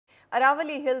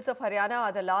Aravalli hills of Haryana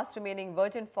are the last remaining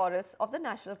virgin forests of the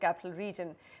National Capital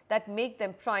Region that make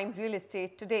them prime real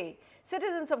estate today.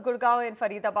 Citizens of Gurgaon and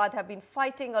Faridabad have been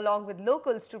fighting along with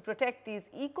locals to protect these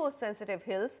eco-sensitive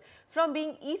hills from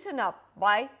being eaten up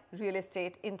by real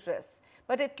estate interests.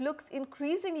 But it looks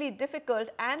increasingly difficult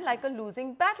and like a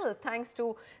losing battle thanks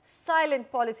to silent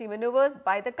policy maneuvers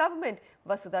by the government.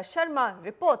 Vasudha Sharma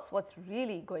reports what's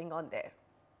really going on there.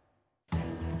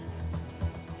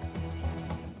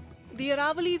 The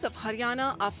Aravallis of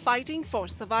Haryana are fighting for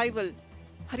survival.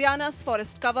 Haryana's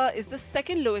forest cover is the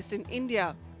second lowest in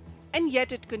India. And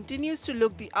yet it continues to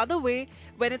look the other way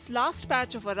when its last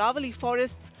patch of Aravalli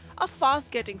forests are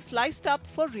fast getting sliced up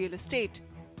for real estate.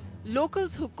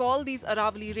 Locals who call these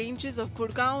Aravalli ranges of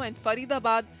Gurgaon and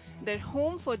Faridabad their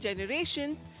home for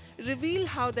generations reveal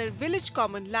how their village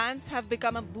common lands have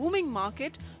become a booming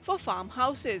market for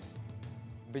farmhouses.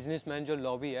 Businessman जो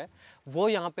lobby है वो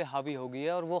यहाँ पे हावी हो गई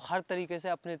है और वो हर तरीके से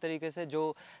अपने तरीके से जो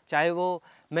चाहे वो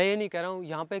मैं ये नहीं कह रहा हूँ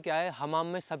यहाँ पे क्या है हमाम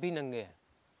में सभी नंगे हैं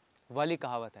वाली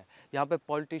कहावत है। यहाँ पे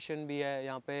पॉलिटिशियन भी है,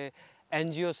 यहाँ पे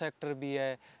एनजीओ सेक्टर भी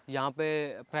है, यहाँ पे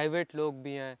प्राइवेट लोग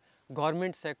भी हैं,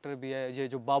 गवर्नमेंट सेक्टर भी है, ये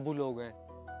जो बाबू लोग हैं।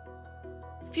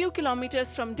 Few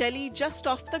kilometers from Delhi, just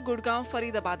off the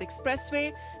Gurgaon-Faridabad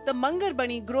expressway, the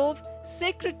Mangarbani Grove,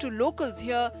 sacred to locals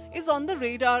here, is on the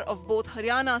radar of both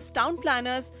Haryana's town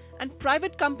planners and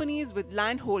private companies with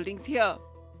land holdings here.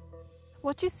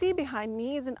 What you see behind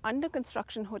me is an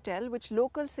under-construction hotel which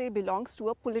locals say belongs to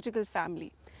a political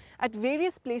family. At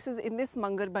various places in this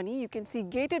Mangarbani, you can see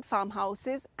gated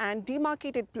farmhouses and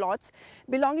demarcated plots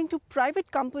belonging to private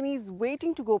companies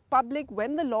waiting to go public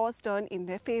when the laws turn in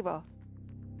their favour.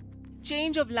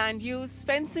 Change of land use,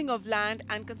 fencing of land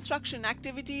and construction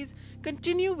activities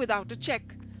continue without a check,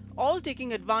 all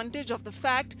taking advantage of the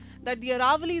fact that the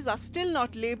Aravallis are still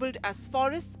not labelled as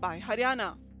forests by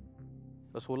Haryana.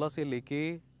 16 से लेके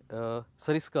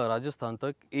सरिस्का राजस्थान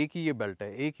तक एक ही ये belt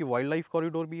है, एक ही wild life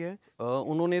corridor भी है।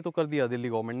 उन्होंने तो कर दिया दिल्ली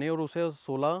गवर्नमेंट ने और उसे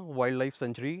 16 वाइल्ड लाइफ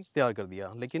सेंचुरी तैयार कर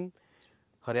दिया, लेकिन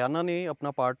हरियाणा ने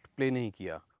अपना पार्ट प्ले नहीं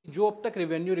किया। जो अब तक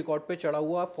रेवेन्यू रिकॉर्ड पे चढ़ा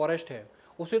हुआ फॉरेस्ट है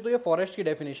उसे तो ये फॉरेस्ट की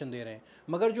डेफिनेशन दे रहे हैं,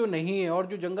 मगर जो नहीं है और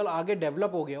जो जंगल आगे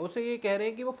डेवलप हो गया उसे ये कह रहे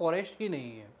हैं कि वो फॉरेस्ट की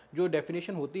नहीं है। जो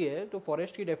डेफिनेशन होती है तो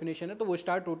फॉरेस्ट की डेफिनेशन है तो वो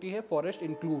स्टार्ट होती है फॉरेस्ट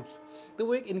इंक्लूड्स, तो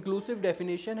वो एक इंक्लूसिव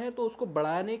डेफिनेशन है तो उसको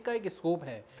बढ़ाने का एक स्कोप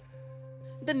है।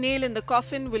 The nail in the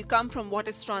coffin will come from what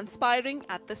is transpiring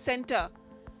at the centre.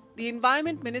 The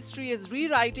Environment Ministry is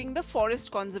rewriting the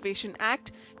Forest Conservation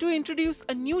Act to introduce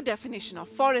a new definition of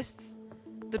forests.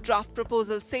 The draft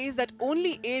proposal says that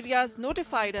only areas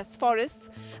notified as forests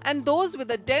and those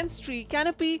with a dense tree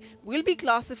canopy will be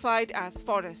classified as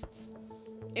forests.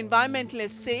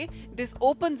 Environmentalists say this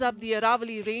opens up the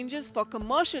Aravalli ranges for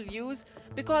commercial use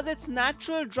because its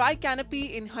natural dry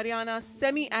canopy in Haryana's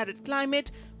semi-arid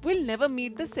climate will never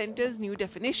meet the centre's new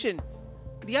definition.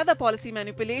 The other policy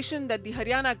manipulation that the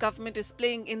Haryana government is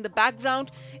playing in the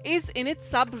background is in its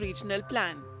sub-regional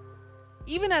plan.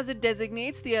 Even as it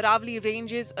designates the Aravalli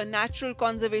ranges a natural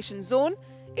conservation zone,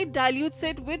 it dilutes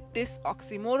it with this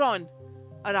oxymoron.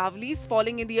 Aravallis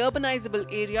falling in the urbanizable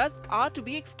areas are to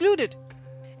be excluded.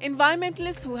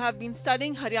 Environmentalists who have been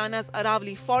studying Haryana's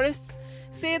Aravalli forests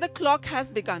say the clock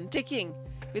has begun ticking,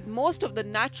 with most of the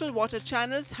natural water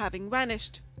channels having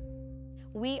vanished.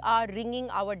 We are ringing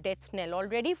our death knell.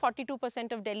 Already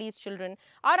 42% of Delhi's children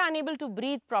are unable to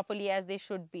breathe properly as they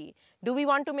should be. Do we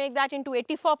want to make that into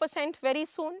 84% very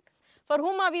soon? For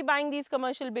whom are we buying these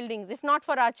commercial buildings, if not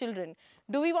for our children?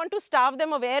 Do we want to starve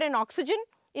them of air and oxygen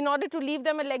in order to leave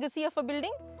them a legacy of a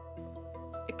building?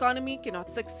 Economy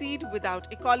cannot succeed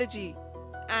without ecology.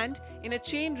 And in a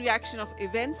chain reaction of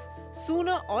events,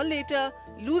 sooner or later,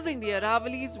 losing the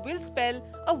Aravallis will spell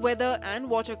a weather and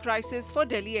water crisis for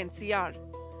Delhi NCR.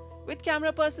 With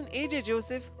camera person AJ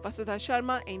Joseph, Vasudha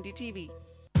Sharma, NDTV.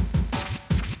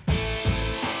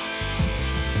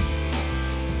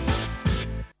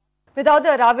 Without the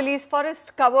Aravallis,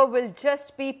 forest cover will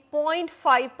just be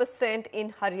 0.5%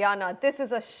 in Haryana. This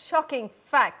is a shocking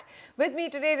fact. With me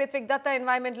today, Ritvik Datta,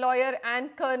 environment lawyer,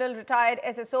 and Colonel retired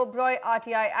SSO Broy,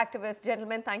 RTI activist.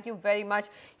 Gentlemen, thank you very much.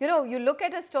 You know, you look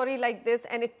at a story like this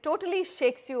and it totally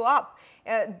shakes you up.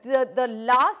 The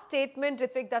last statement,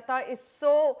 Ritvik Datta, is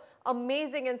so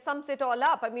amazing and sums it all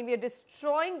up. I mean, we are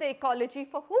destroying the ecology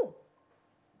for whom?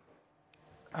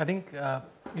 I think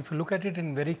if you look at it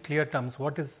in very clear terms,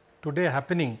 what is today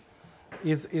happening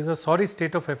is a sorry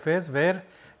state of affairs where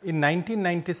in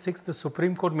 1996 the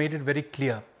Supreme Court made it very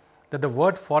clear that the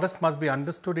word forest must be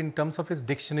understood in terms of its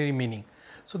dictionary meaning.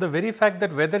 So, the very fact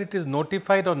that whether it is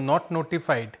notified or not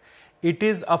notified, it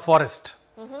is a forest.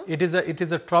 It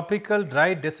is a tropical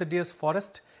dry deciduous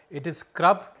forest. It is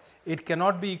scrub. It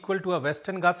cannot be equal to a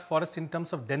Western Ghats forest in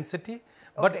terms of density,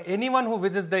 but anyone who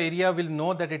visits the area will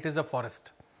know that it is a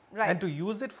forest. Right. And to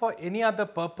use it for any other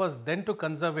purpose than to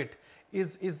conserve it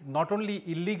is not only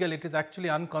illegal, it is actually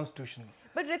unconstitutional.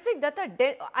 But Ritvik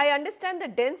Datta, I understand the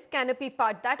dense canopy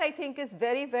part, that I think is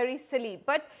very, very silly.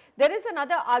 But there is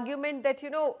another argument that, you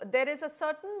know, there is a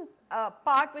certain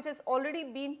part which has already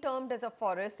been termed as a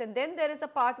forest, and then there is a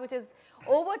part which is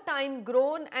over time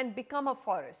grown and become a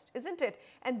forest, isn't it?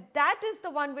 And that is the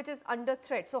one which is under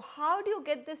threat. So how do you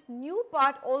get this new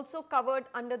part also covered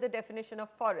under the definition of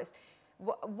forest?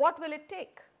 What will it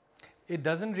take? It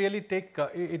doesn't really take,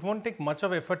 it won't take much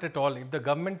of effort at all. If the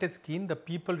government is keen, the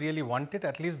people really want it,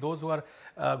 at least those who are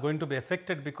going to be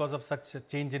affected because of such a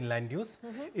change in land use.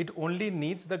 It only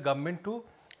needs the government to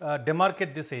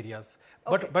demarcate these areas.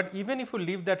 But even if you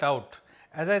leave that out,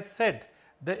 as I said,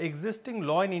 the existing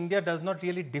law in India does not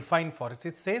really define forest.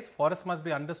 It says forest must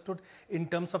be understood in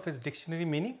terms of its dictionary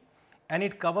meaning, and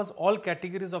it covers all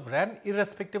categories of land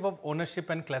irrespective of ownership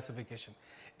and classification.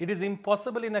 It is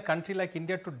impossible in a country like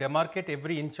India to demarcate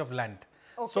every inch of land.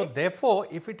 So therefore,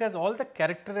 if it has all the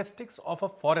characteristics of a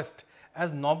forest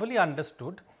as normally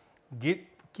understood,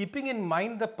 keeping in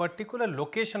mind the particular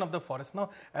location of the forest.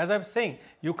 Now, as I am saying,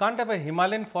 you can't have a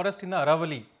Himalayan forest in the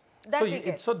Aravalli.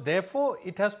 So therefore,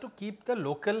 it has to keep the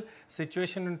local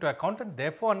situation into account, and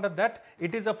therefore under that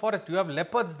it is a forest. You have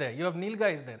leopards there, you have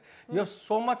nilgais there, you have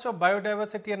so much of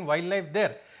biodiversity and wildlife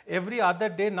there. Every other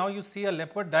day now you see a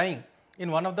leopard dying in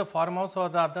one of the farmhouse or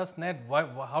the other snare.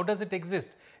 How does it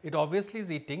exist? It obviously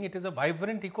is eating. It is a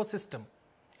vibrant ecosystem.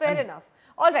 Fair enough.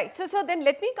 All right. So then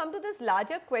let me come to this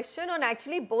larger question on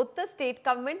actually both the state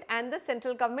government and the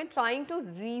central government trying to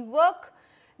rework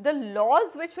the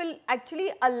laws which will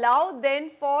actually allow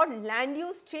then for land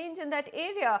use change in that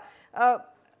area.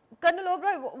 Colonel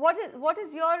Oberoi, what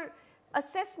is your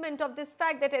assessment of this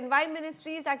fact that Environment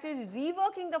Ministry is actually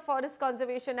reworking the Forest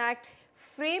Conservation Act,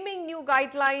 framing new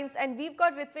guidelines, and we've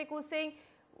got Ritvik who's saying,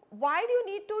 why do you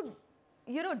need to,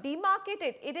 you know, demarcate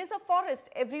it? It is a forest,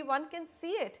 everyone can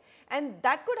see it, and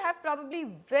that could have probably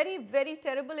very, very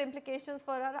terrible implications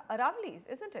for Aravallis,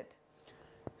 isn't it?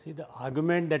 See, the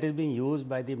argument that is being used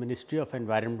by the Ministry of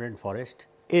Environment and Forest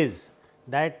is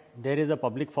that there is a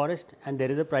public forest and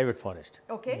there is a private forest.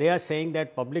 They are saying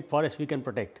that public forest we can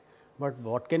protect, but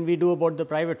what can we do about the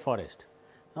private forest?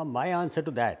 Now, my answer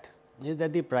to that is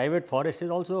that the private forest is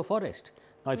also a forest.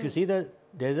 Now, if you see there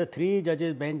is a 3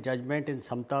 judges bench judgment in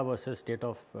Samta versus State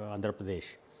of Andhra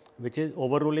Pradesh, which is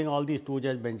overruling all these 2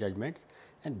 judge bench judgments,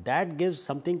 and that gives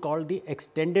something called the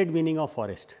extended meaning of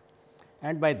forest.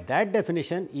 And by that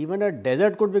definition, even a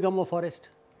desert could become a forest.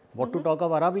 What to talk of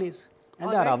Aravallis?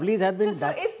 And the Aravallis have been...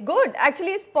 So it's good.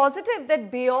 Actually, it's positive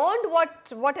that beyond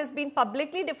what has been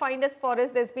publicly defined as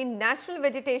forest, there's been natural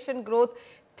vegetation growth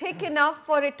thick enough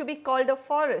for it to be called a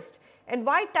forest. And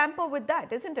why tamper with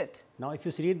that, isn't it? Now, if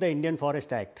you read the Indian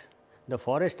Forest Act, the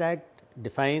Forest Act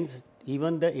defines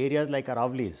even the areas like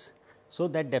Aravallis. So,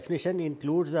 that definition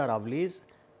includes the Aravallis.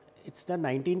 It's the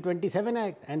 1927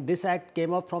 Act, and this Act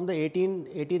came up from the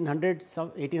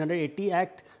 1880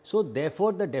 Act. So,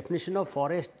 therefore, the definition of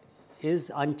forest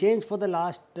is unchanged for the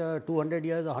last 200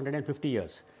 years or 150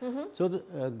 years. So,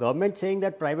 the government saying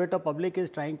that private or public is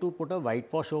trying to put a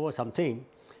whitewash over something,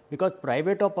 because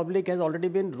private or public has already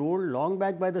been ruled long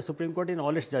back by the Supreme Court in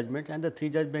all its judgments and the 3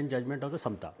 judge bench judgment of the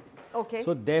Samta.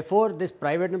 So, therefore, this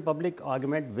private and public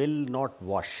argument will not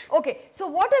wash. So,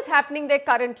 what is happening there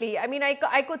currently? I mean,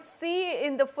 I could see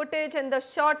in the footage and the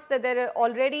shots that there are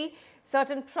already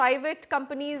certain private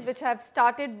companies which have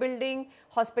started building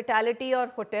hospitality or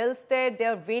hotels there. They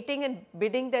are waiting and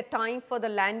bidding their time for the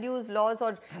land use laws,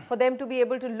 or for them to be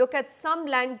able to look at some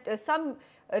some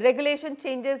regulation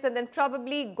changes and then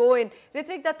probably go in.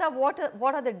 Ritvik Datta,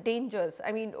 what are the dangers?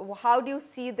 I mean, how do you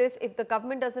see this? If the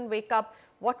government doesn't wake up,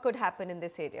 what could happen in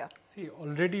this area? See,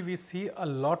 already we see a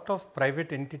lot of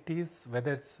private entities,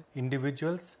 whether it's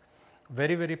individuals,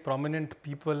 very, very prominent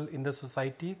people in the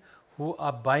society who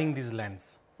are buying these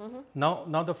lands. Now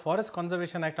the Forest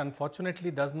Conservation Act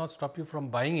unfortunately does not stop you from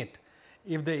buying it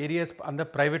if the area is under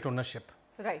private ownership.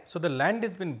 So, the land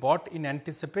has been bought in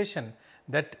anticipation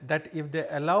that if they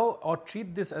allow or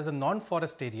treat this as a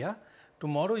non-forest area,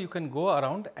 tomorrow you can go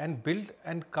around and build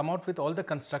and come out with all the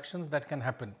constructions that can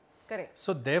happen.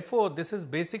 So, therefore, this is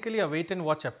basically a wait and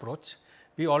watch approach.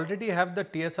 We already have the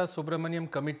TSR Subramaniam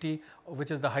committee,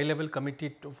 which is the high level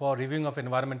committee for reviewing of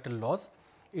environmental laws.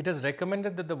 It has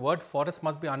recommended that the word forest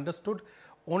must be understood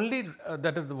only,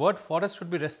 that the word forest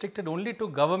should be restricted only to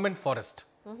government forest.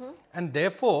 And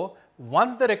therefore,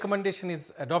 once the recommendation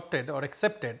is adopted or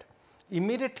accepted,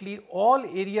 immediately all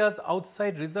areas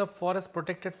outside reserve forest,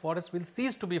 protected forest will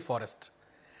cease to be forest.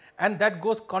 And that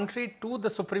goes contrary to the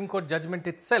Supreme Court judgment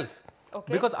itself.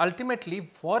 Okay. Because ultimately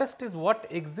forest is what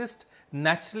exists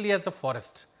naturally as a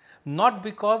forest, not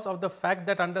because of the fact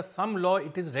that under some law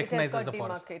it is recognized as a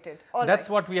forest. That's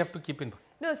what we have to keep in mind.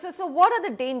 No, so what are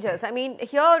the dangers? I mean,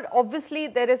 here obviously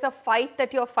there is a fight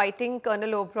that you're fighting,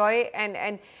 Colonel Oberoi,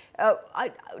 and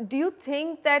do you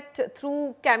think that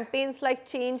through campaigns like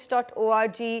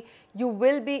change.org, you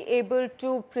will be able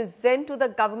to present to the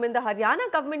government, the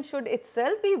Haryana government should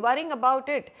itself be worrying about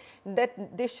it,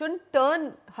 that they shouldn't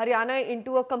turn Haryana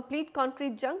into a complete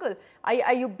concrete jungle?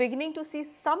 Are you beginning to see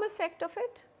some effect of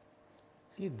it?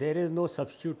 See, there is no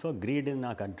substitute for greed in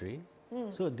our country.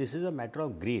 So this is a matter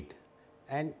of greed.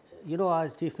 And you know, our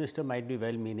Chief Minister might be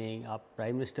well-meaning, our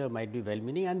Prime Minister might be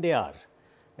well-meaning, and they are.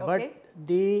 Okay. But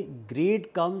the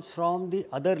greed comes from the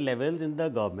other levels in the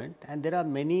government, and there are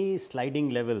many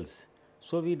sliding levels.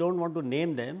 So we don't want to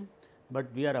name them, but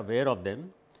we are aware of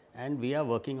them and we are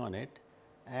working on it.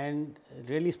 And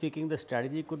really speaking, the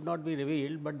strategy could not be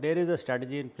revealed, but there is a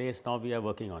strategy in place now. We are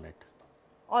working on it.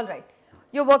 All right.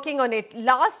 You're working on it.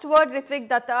 Last word, Ritvik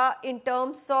Datta, in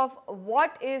terms of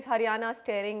what is Haryana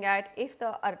staring at if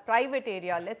the private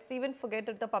area, let's even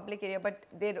forget the public area, but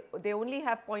they only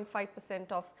have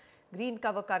 0.5% of green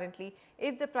cover currently.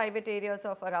 If the private areas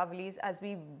of Aravallis, as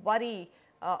we worry,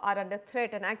 are under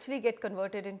threat and actually get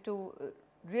converted into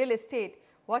real estate,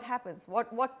 what happens?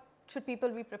 What should people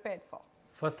be prepared for?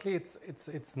 Firstly,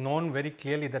 it's known very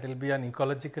clearly that it will be an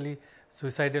ecologically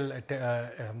suicidal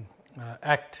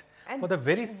act. And for the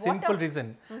very simple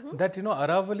reason that, you know,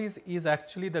 Aravallis is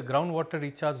actually the groundwater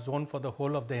recharge zone for the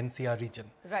whole of the NCR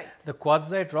region. Right. The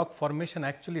quartzite rock formation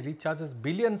actually recharges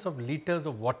billions of liters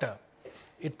of water.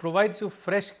 It provides you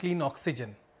fresh, clean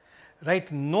oxygen.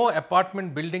 Right. No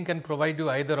apartment building can provide you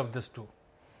either of these two.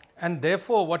 And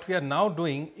therefore, what we are now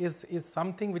doing is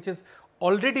something which is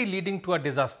already leading to a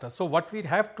disaster. So what we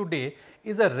have today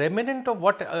is a remnant of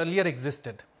what earlier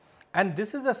existed. And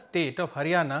this is a state of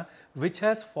Haryana which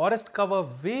has forest cover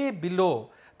way below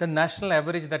the national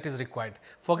average that is required.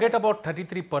 Forget about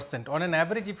 33%. On an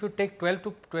average, if you take 12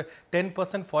 to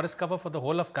 10% forest cover for the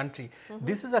whole of country,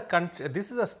 this is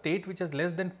a state which has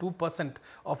less than 2%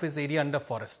 of its area under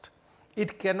forest.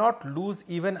 It cannot lose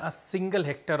even a single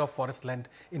hectare of forest land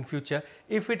in future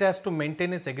if it has to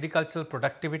maintain its agricultural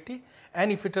productivity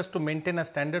and if it has to maintain a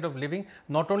standard of living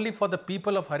not only for the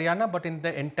people of Haryana but in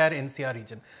the entire NCR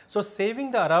region. So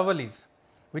saving the Aravallis,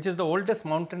 which is the oldest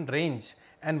mountain range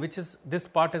and which is this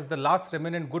part is the last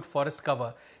remnant good forest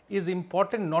cover, is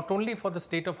important not only for the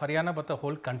state of Haryana but the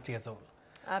whole country as a whole.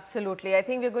 Absolutely. I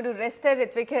think we are going to rest there.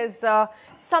 Ritvik has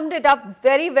summed it up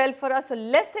very well for us. So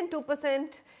less than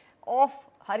 2% of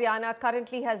Haryana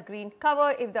currently has green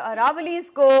cover. If the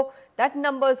Aravallis go, that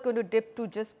number is going to dip to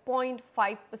just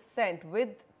 0.5% with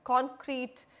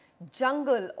concrete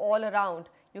jungle all around.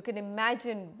 You can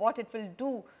imagine what it will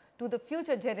do to the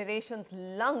future generations'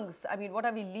 lungs. I mean, what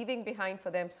are we leaving behind for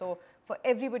them? So for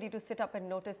everybody to sit up and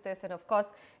notice this, and of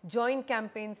course join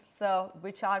campaigns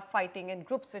which are fighting and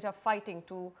groups which are fighting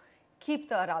to keep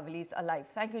the Aravallis alive.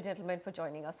 Thank you, gentlemen, for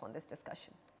joining us on this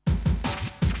discussion.